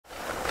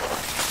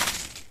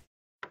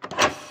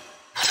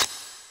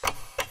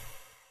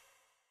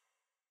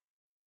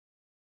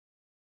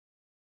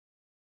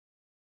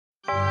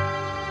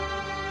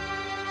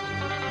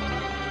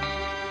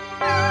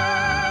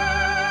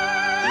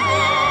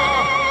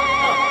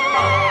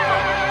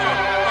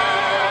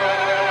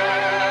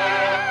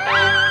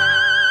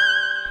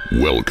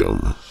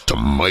Welcome to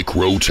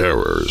Micro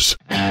Terrors.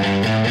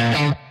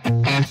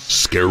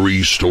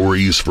 Scary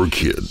stories for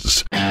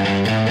kids,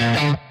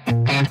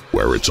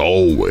 where it's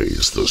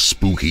always the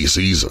spooky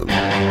season,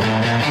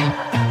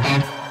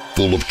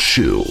 full of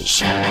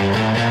chills,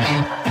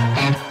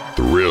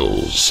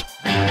 thrills,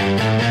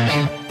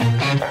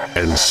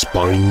 and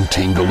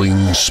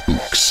spine-tingling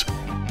spooks.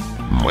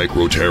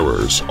 Micro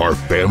Terrors are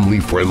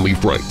family-friendly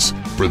frights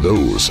for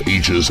those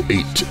ages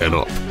 8 and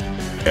up.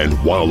 And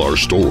while our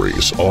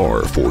stories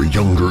are for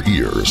younger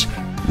ears,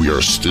 we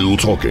are still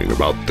talking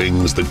about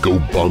things that go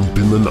bump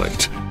in the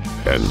night,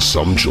 and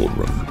some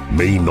children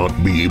may not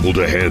be able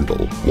to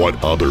handle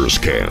what others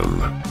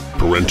can.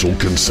 Parental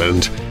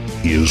consent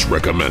is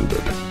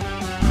recommended.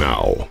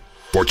 Now,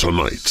 for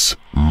tonight's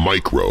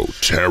Micro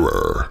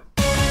Terror.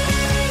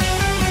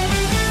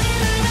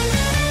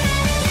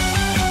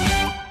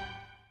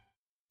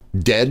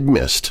 Dead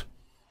Mist.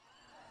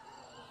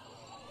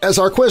 As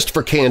our quest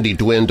for candy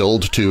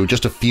dwindled to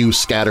just a few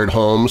scattered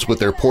homes with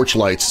their porch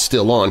lights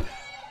still on,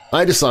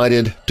 I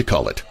decided to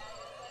call it.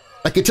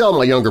 I could tell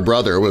my younger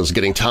brother was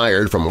getting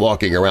tired from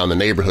walking around the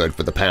neighborhood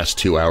for the past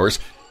 2 hours,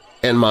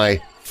 and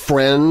my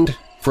friend,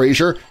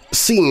 Fraser,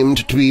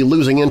 seemed to be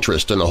losing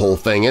interest in the whole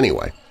thing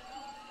anyway.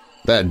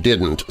 That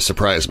didn't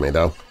surprise me,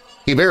 though.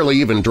 He barely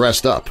even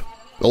dressed up.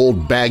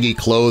 Old baggy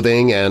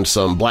clothing and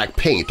some black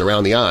paint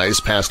around the eyes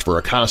passed for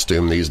a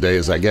costume these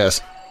days, I guess.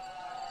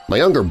 My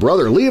younger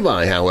brother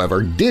Levi,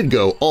 however, did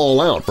go all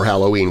out for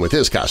Halloween with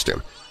his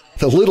costume.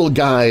 The little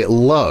guy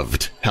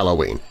loved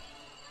Halloween.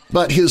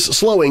 But his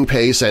slowing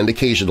pace and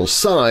occasional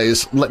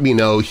sighs let me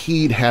know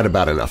he'd had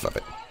about enough of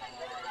it.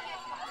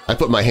 I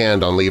put my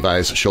hand on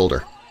Levi's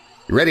shoulder.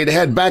 "You ready to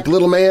head back,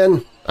 little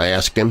man?" I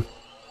asked him.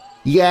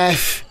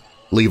 "Yes,"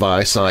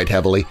 Levi sighed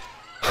heavily.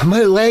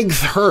 "My legs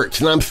hurt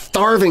and I'm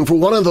starving for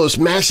one of those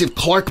massive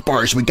Clark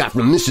bars we got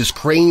from Mrs.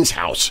 Crane's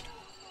house."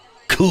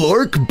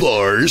 "Clark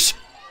bars?"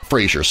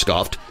 Fraser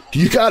scoffed.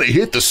 "You gotta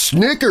hit the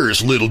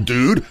Snickers, little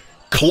dude!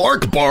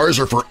 Clark bars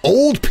are for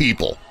old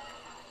people!"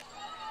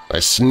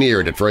 I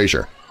sneered at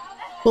Fraser.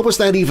 What was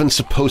that even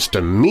supposed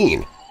to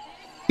mean?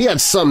 He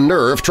had some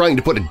nerve trying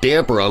to put a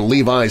damper on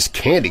Levi's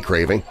candy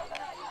craving.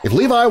 If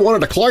Levi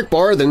wanted a Clark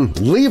bar, then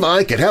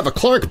Levi could have a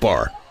Clark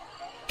bar.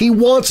 "He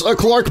wants a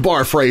Clark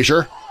bar,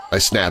 Fraser!" I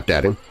snapped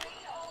at him.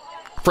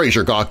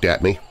 Fraser gawked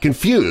at me,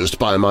 confused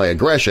by my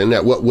aggression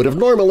at what would have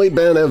normally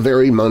been a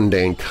very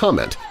mundane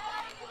comment.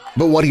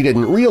 But what he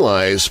didn't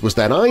realize was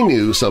that I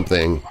knew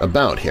something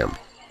about him,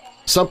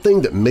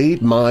 something that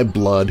made my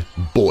blood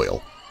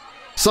boil,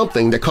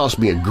 something that cost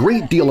me a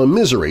great deal of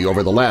misery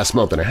over the last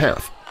month and a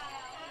half.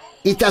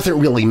 "It doesn't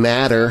really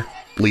matter,"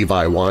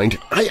 Levi whined.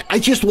 I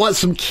just want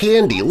some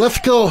candy. Let's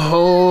go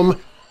home."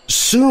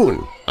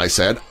 "Soon," I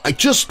said. "I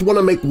just want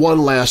to make one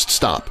last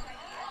stop."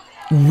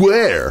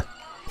 "Where?"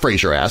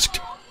 Fraser asked.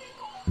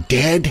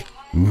 "Dead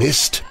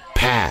Mist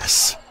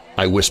Pass,"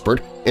 I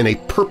whispered in a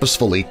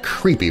purposefully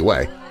creepy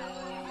way.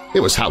 It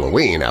was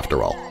Halloween,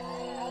 after all.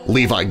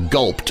 Levi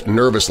gulped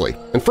nervously,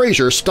 and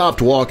Fraser stopped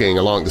walking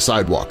along the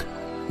sidewalk.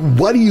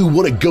 "Why do you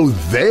want to go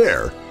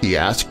there?" he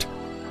asked.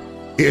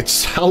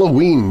 "It's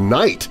Halloween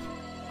night.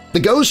 The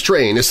ghost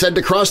train is said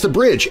to cross the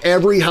bridge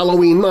every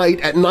Halloween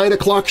night at 9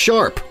 o'clock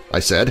sharp,"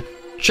 I said,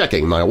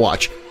 checking my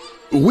watch.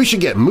 "We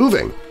should get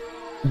moving."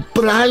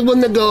 "But I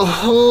want to go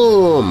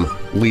home,"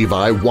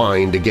 Levi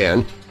whined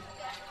again.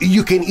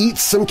 "You can eat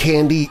some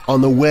candy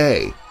on the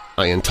way,"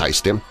 I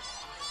enticed him.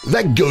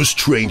 "That ghost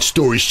train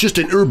story's just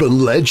an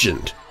urban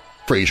legend,"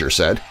 Fraser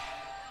said.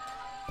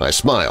 I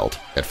smiled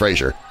at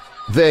Fraser.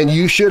 "Then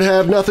you should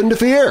have nothing to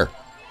fear.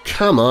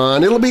 Come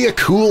on, it'll be a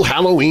cool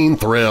Halloween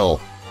thrill."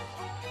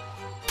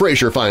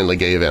 Fraser finally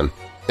gave in,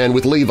 and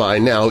with Levi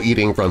now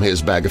eating from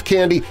his bag of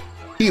candy,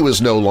 he was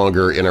no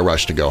longer in a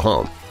rush to go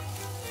home.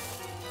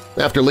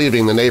 After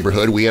leaving the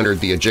neighborhood, we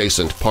entered the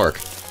adjacent park.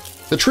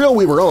 The trail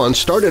we were on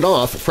started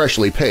off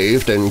freshly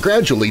paved and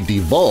gradually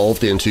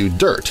devolved into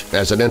dirt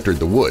as it entered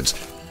the woods,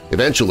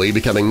 eventually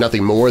becoming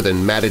nothing more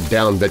than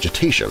matted-down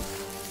vegetation.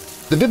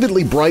 The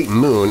vividly bright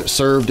moon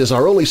served as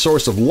our only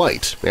source of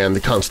light, and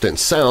the constant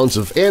sounds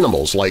of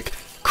animals like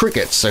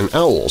crickets and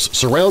owls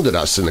surrounded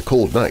us in the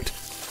cold night.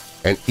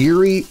 An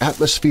eerie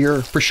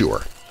atmosphere for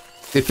sure.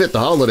 It fit the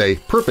holiday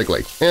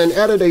perfectly and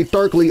added a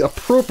darkly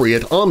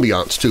appropriate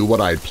ambiance to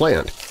what I'd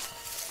planned.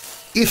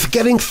 "It's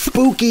getting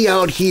spooky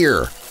out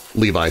here,"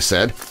 Levi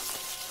said.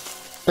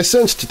 I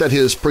sensed that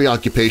his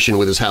preoccupation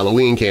with his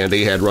Halloween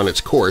candy had run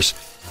its course,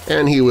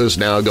 and he was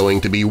now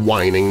going to be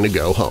whining to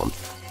go home.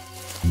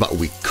 But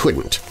we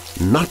couldn't,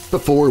 not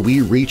before we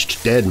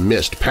reached Dead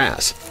Mist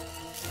Pass.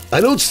 "I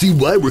don't see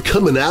why we're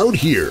coming out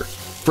here,"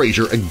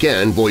 Fraser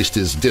again voiced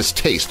his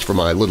distaste for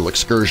my little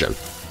excursion.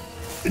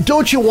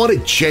 "Don't you want a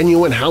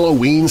genuine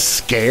Halloween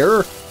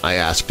scare?" I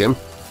asked him.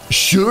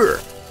 "Sure,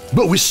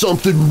 but with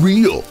something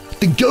real.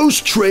 The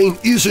ghost train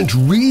isn't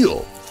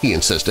real," he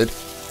insisted.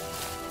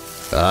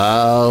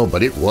 Oh,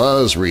 but it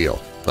was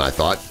real, I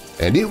thought,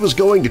 and it was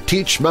going to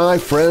teach my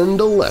friend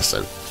a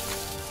lesson.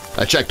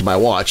 I checked my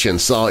watch and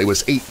saw it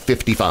was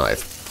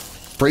 8:55.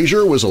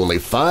 Fraser was only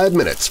 5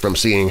 minutes from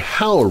seeing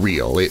how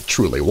real it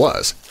truly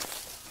was.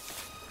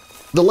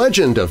 The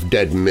legend of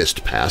Dead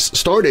Mist Pass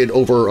started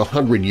over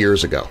 100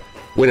 years ago,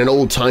 when an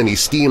old-timey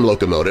steam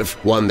locomotive,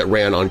 one that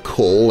ran on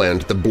coal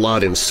and the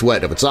blood and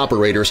sweat of its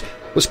operators,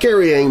 was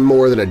carrying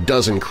more than a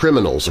dozen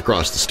criminals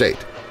across the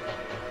state.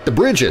 The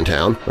bridge in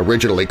town,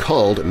 originally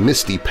called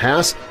Misty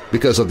Pass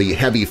because of the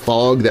heavy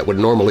fog that would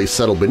normally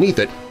settle beneath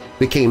it,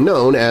 became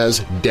known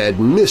as Dead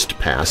Mist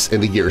Pass in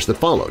the years that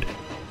followed,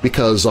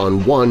 because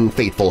on one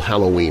fateful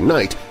Halloween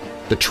night,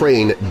 the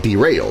train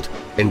derailed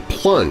and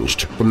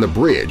plunged from the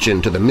bridge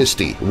into the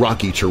misty,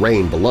 rocky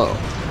terrain below.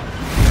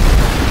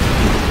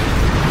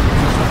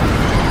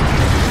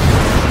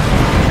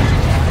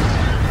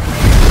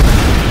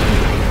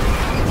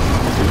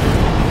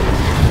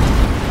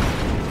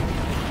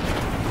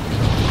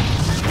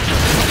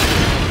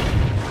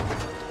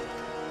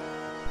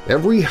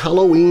 Every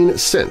Halloween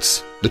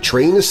since, the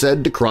train is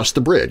said to cross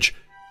the bridge,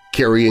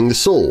 carrying the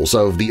souls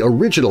of the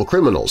original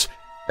criminals,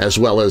 as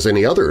well as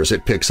any others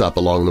it picks up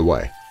along the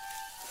way.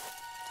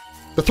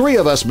 The three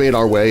of us made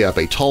our way up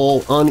a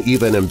tall,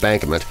 uneven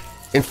embankment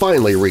and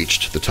finally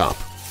reached the top.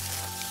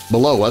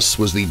 Below us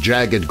was the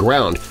jagged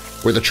ground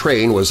where the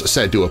train was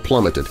said to have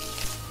plummeted.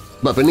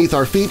 But beneath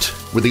our feet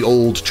were the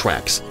old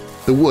tracks.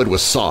 The wood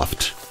was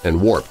soft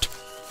and warped,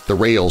 the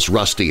rails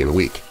rusty and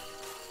weak.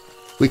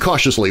 We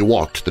cautiously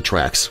walked the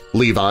tracks,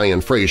 Levi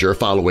and Fraser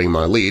following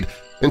my lead,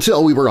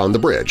 until we were on the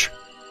bridge.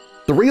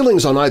 The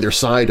railings on either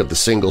side of the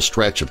single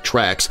stretch of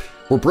tracks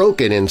were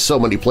broken in so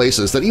many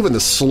places that even the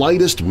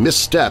slightest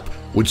misstep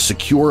would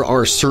secure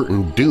our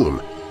certain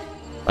doom.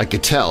 I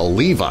could tell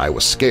Levi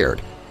was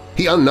scared.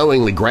 He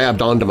unknowingly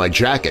grabbed onto my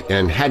jacket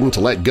and hadn't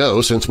let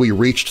go since we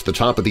reached the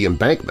top of the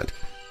embankment.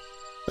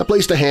 I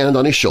placed a hand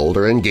on his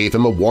shoulder and gave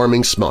him a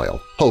warming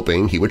smile,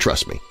 hoping he would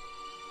trust me.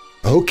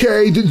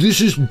 "Okay, this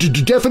is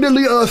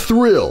definitely a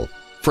thrill,"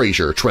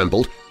 Fraser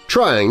trembled,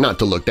 trying not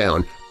to look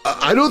down.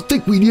 "I don't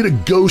think we need a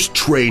ghost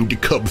train to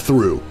come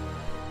through."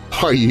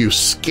 "Are you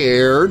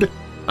scared?"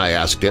 I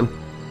asked him.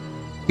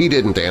 He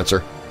didn't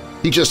answer.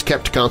 He just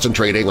kept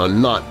concentrating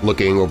on not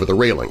looking over the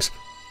railings.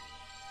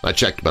 I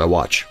checked my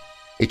watch.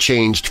 It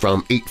changed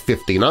from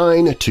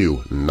 8:59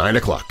 to 9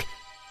 o'clock.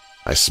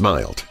 I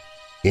smiled.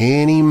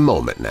 Any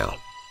moment now.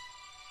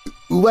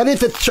 "What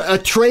if a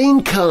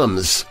train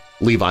comes?"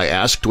 Levi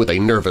asked with a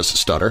nervous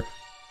stutter.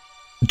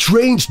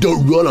 "Trains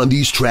don't run on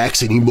these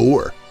tracks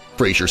anymore,"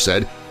 Fraser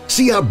said.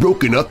 "See how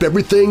broken up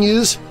everything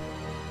is?"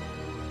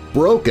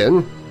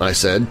 "Broken," I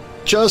said,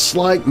 "just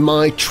like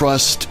my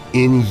trust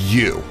in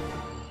you."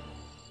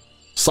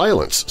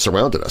 Silence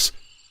surrounded us,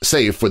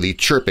 save for the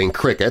chirping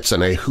crickets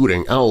and a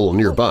hooting owl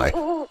nearby.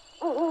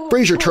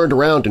 Fraser turned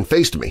around and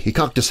faced me. He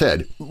cocked his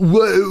head.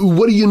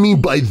 What do you mean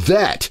by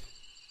that?"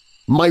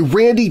 "My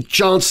Randy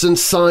Johnson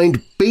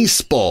signed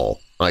baseball,"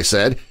 I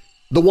said.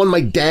 "The one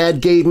my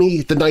dad gave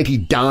me the night he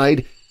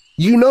died.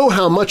 You know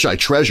how much I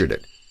treasured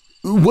it."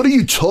 "What are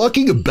you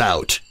talking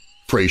about?"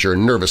 Fraser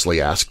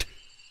nervously asked.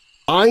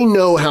 "I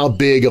know how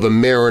big of a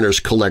Mariners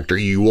collector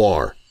you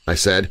are," I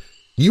said.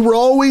 "You were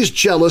always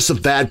jealous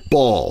of that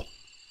ball."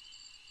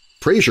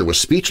 Fraser was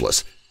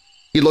speechless.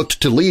 He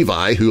looked to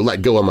Levi, who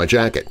let go of my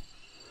jacket.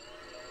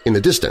 In the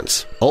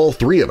distance, all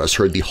three of us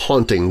heard the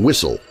haunting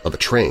whistle of a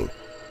train.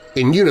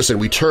 In unison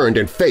we turned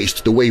and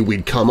faced the way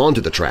we'd come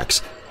onto the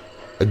tracks.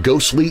 A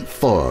ghostly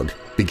fog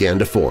began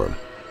to form,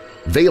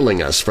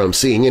 veiling us from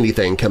seeing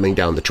anything coming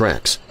down the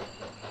tracks.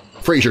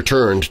 Fraser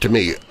turned to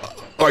me.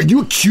 "Are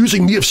you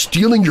accusing me of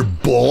stealing your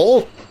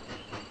ball?"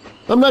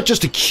 "I'm not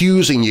just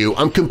accusing you,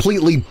 I'm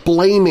completely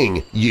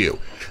blaming you.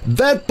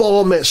 That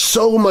ball meant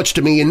so much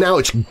to me and now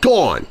it's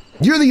gone.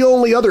 You're the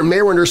only other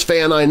Mariners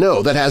fan I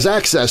know that has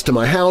access to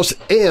my house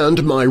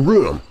and my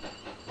room."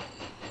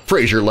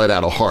 Fraser let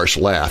out a harsh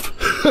laugh.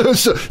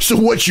 So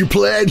what's your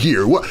plan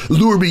here? What,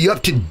 lure me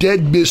up to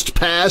Dead Mist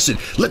Pass and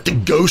let the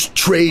ghost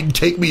train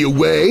take me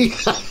away?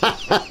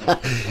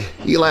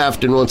 He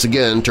laughed and once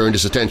again turned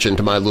his attention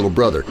to my little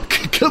brother.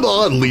 "Come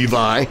on,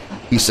 Levi,"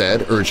 he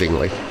said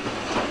urgingly.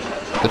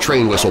 The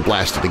train whistle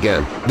blasted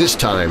again, this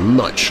time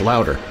much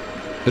louder.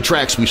 The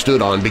tracks we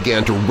stood on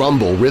began to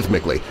rumble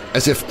rhythmically,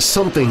 as if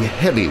something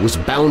heavy was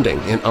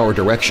bounding in our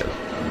direction.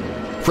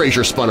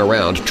 Fraser spun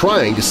around,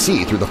 trying to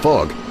see through the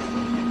fog.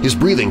 His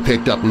breathing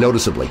picked up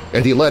noticeably,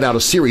 and he let out a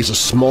series of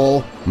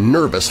small,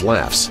 nervous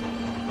laughs.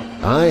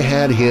 I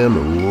had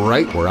him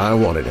right where I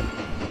wanted him.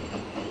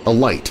 A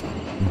light,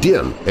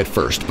 dim at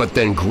first, but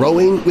then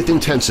growing with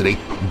intensity,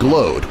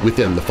 glowed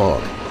within the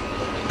fog.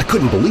 I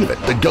couldn't believe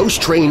it. The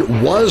ghost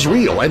train was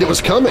real, and it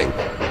was coming.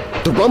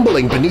 The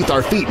rumbling beneath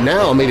our feet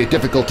now made it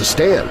difficult to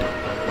stand.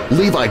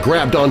 Levi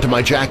grabbed onto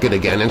my jacket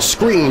again and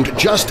screamed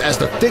just as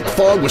the thick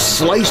fog was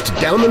sliced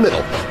down the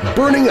middle,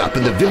 burning up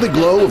in the vivid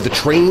glow of the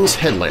train's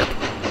headlamp.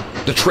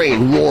 The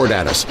train roared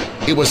at us.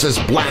 It was as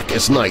black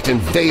as night and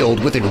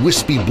veiled within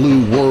wispy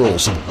blue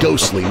whirls of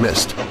ghostly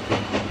mist.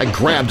 I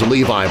grabbed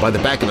Levi by the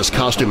back of his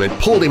costume and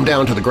pulled him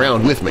down to the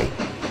ground with me.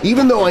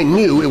 Even though I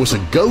knew it was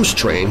a ghost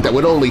train that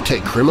would only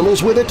take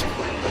criminals with it,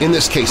 in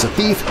this case a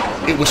thief,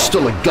 it was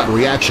still a gut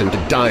reaction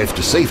to dive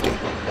to safety.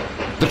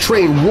 The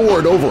train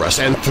roared over us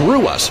and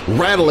through us,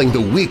 rattling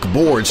the weak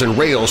boards and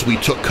rails we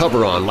took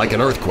cover on like an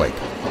earthquake.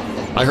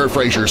 I heard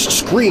Fraser's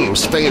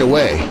screams fade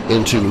away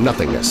into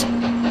nothingness.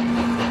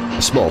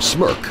 A small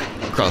smirk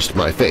crossed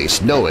my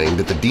face, knowing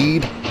that the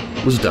deed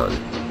was done.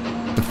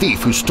 The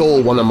thief who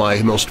stole one of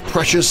my most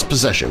precious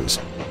possessions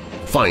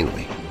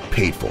finally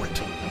paid for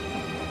it.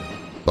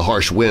 The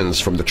harsh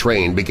winds from the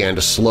train began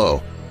to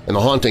slow, and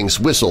the haunting's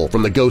whistle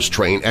from the ghost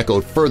train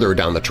echoed further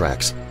down the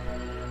tracks.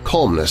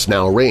 Calmness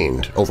now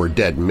reigned over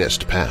Dead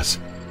Mist Pass.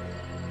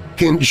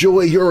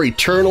 "Enjoy your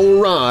eternal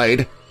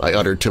ride," I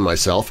uttered to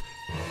myself,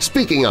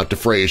 speaking out to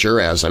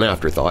Fraser as an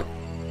afterthought.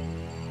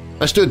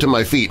 I stood to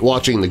my feet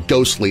watching the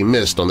ghostly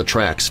mist on the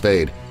tracks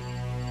fade.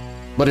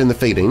 But in the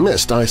fading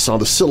mist I saw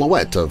the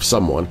silhouette of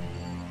someone.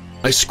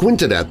 I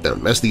squinted at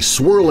them as the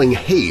swirling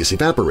haze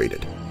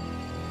evaporated.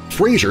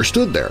 Fraser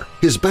stood there,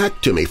 his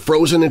back to me,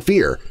 frozen in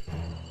fear.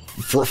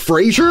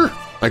 "Fraser?"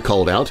 I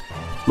called out,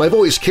 my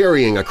voice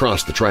carrying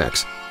across the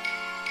tracks.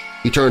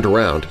 He turned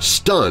around,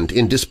 stunned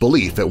in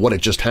disbelief at what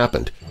had just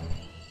happened.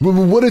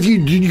 "What have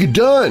you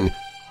done?"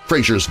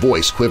 Fraser's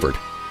voice quivered.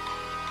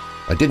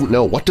 I didn't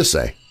know what to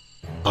say.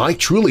 I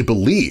truly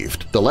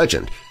believed the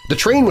legend. The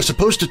train was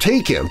supposed to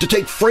take him, to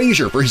take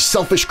Fraser for his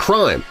selfish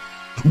crime.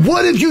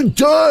 "What have you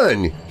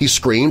done?" he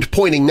screamed,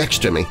 pointing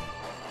next to me.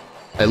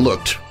 I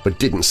looked but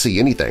didn't see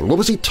anything. What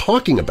was he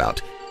talking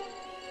about?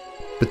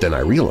 But then I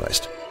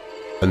realized.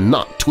 A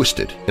knot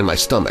twisted in my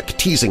stomach,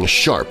 teasing a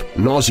sharp,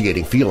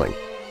 nauseating feeling.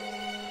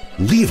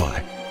 Levi!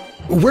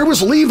 Where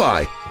was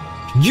Levi?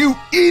 "You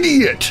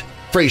idiot!"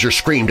 Fraser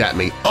screamed at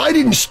me. "I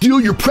didn't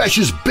steal your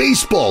precious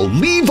baseball!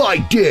 Levi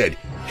did!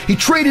 He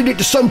traded it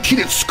to some kid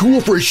at school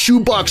for a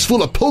shoebox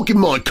full of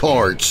Pokemon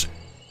cards!"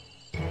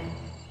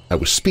 I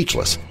was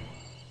speechless.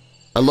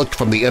 I looked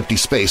from the empty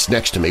space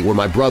next to me where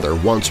my brother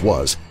once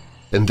was,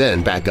 and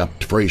then back up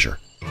to Fraser.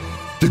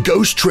 "The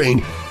ghost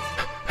train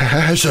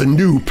has a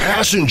new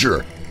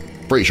passenger,"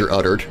 Fraser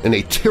uttered in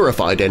a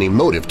terrified and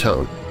emotive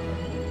tone.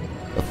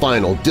 A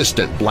final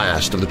distant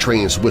blast of the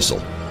train's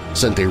whistle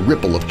sent a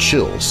ripple of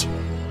chills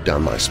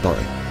down my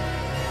spine.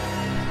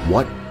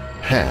 What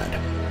had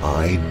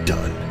I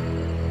done?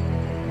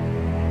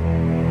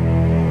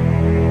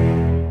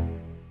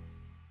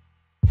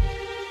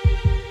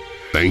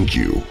 Thank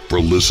you for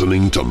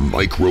listening to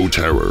Micro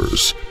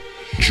Terrors.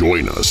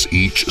 Join us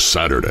each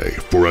Saturday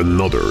for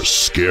another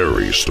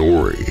scary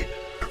story.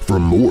 For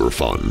more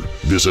fun,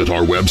 visit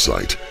our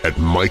website at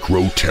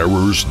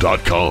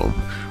microterrors.com,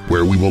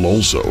 where we will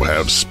also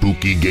have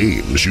spooky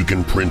games you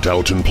can print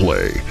out and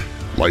play,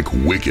 like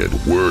wicked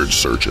word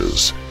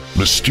searches,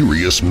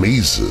 mysterious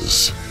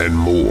mazes, and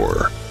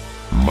more.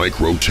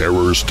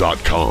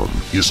 Microterrors.com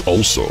is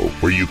also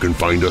where you can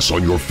find us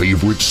on your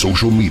favorite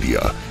social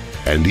media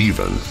and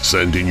even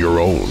send in your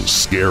own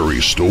scary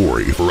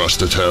story for us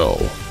to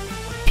tell.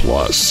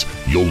 Plus,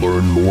 you'll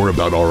learn more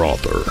about our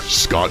author,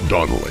 Scott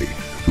Donnelly,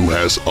 who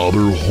has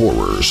other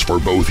horrors for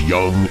both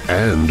young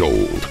and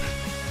old.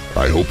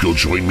 I hope you'll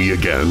join me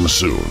again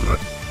soon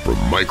for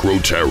Micro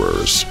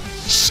Terrors,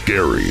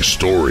 Scary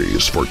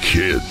Stories for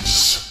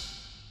Kids.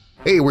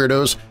 Hey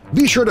Weirdos!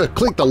 Be sure to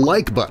click the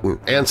like button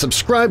and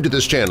subscribe to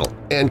this channel,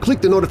 and click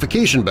the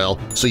notification bell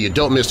so you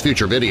don't miss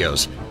future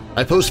videos.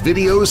 I post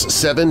videos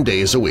 7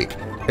 days a week.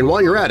 And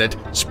while you're at it,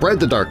 spread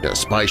the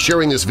darkness by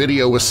sharing this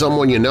video with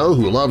someone you know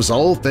who loves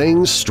all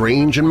things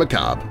strange and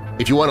macabre.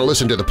 If you want to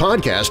listen to the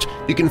podcast,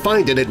 you can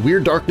find it at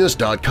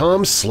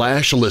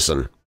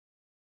WeirdDarkness.com/listen.